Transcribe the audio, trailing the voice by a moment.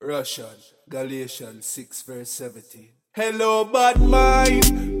Russian, Galatians 6 verse 17. Hello,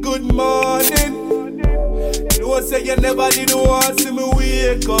 Badmind, good morning. You know say you never did want to see me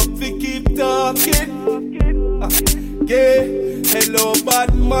wake up, we keep talking. Yeah, hello,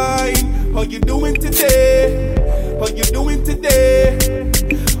 Badmind, how you doing today? How you doing today?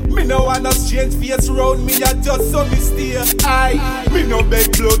 Me no want no strange face round me, I just saw me steer. Me no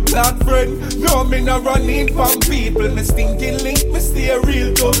beg blood clot friend. No, me no running from people. Me stinking link, me stay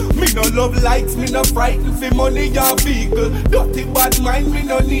real too. Me no love likes, me no frightened for money or vehicle. Dirty bad mind, me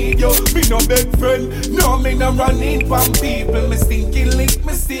no need you. Me no beg friend. No, me no running from people. Me stinking link,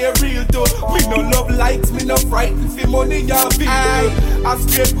 me stay real too. Me no love likes, me no frightened for money or vehicle. I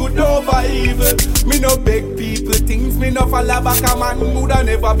straight good over evil. Me no beg people things, me no fall back a man mood and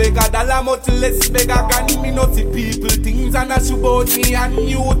never beg a dollar, much less beg a gun. Me no see people things and that's about me and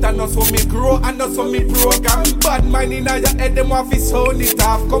youth. And also me grow and also me program. Bad mind in your head, them off his sound it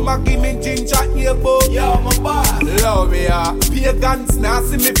off. Come and give me ginger here, boy. Yo, my boss. Love ya. Pagans now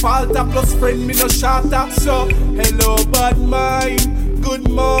see me falter, plus friend me no shatter. So, hello, bad mind. Good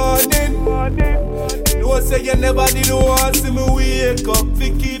morning. You know say you never did want to see me wake up.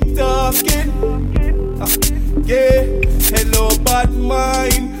 We keep talking. Yeah, hello, bad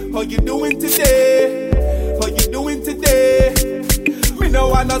mind. How you doing today? How you doing today? Me no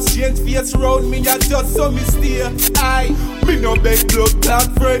want no strange face round me, I just saw me steer. Me no beg blood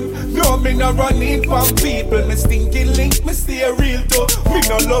clot friend. No, me no running from people. Me stinking link, me stay real too. Me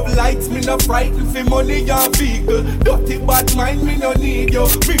no love lights, me no frightened for money or vehicle. Dirty bad mind, me no need you.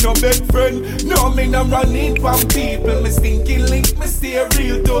 Me no beg friend. No, me no running from people. Me stinking link, me stay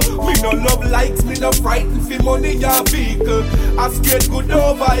real too. Me no love lights, me no frightened for money or vehicle. I straight good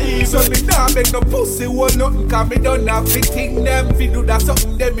over evil. So me nah beg no pussy or nothing, cause me don't have to think them. Fi do that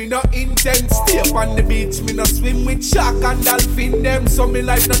something them me no intent. Stay up on the beach, me no swim with shark and dolphin them. So me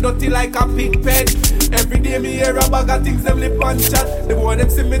life no dirty like a pig pen. Every day me hear a bag of things them lip and chat. The more them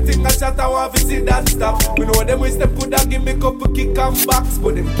see me think I chat, I want to see that stop. Me know them way step could have give me couple kick and backs,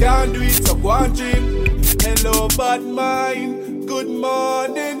 but them can't do it, so go and dream. Hello, bad mind, good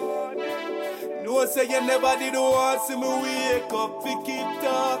morning. No say you never did want to see me wake up, we keep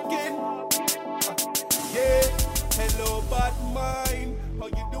talking.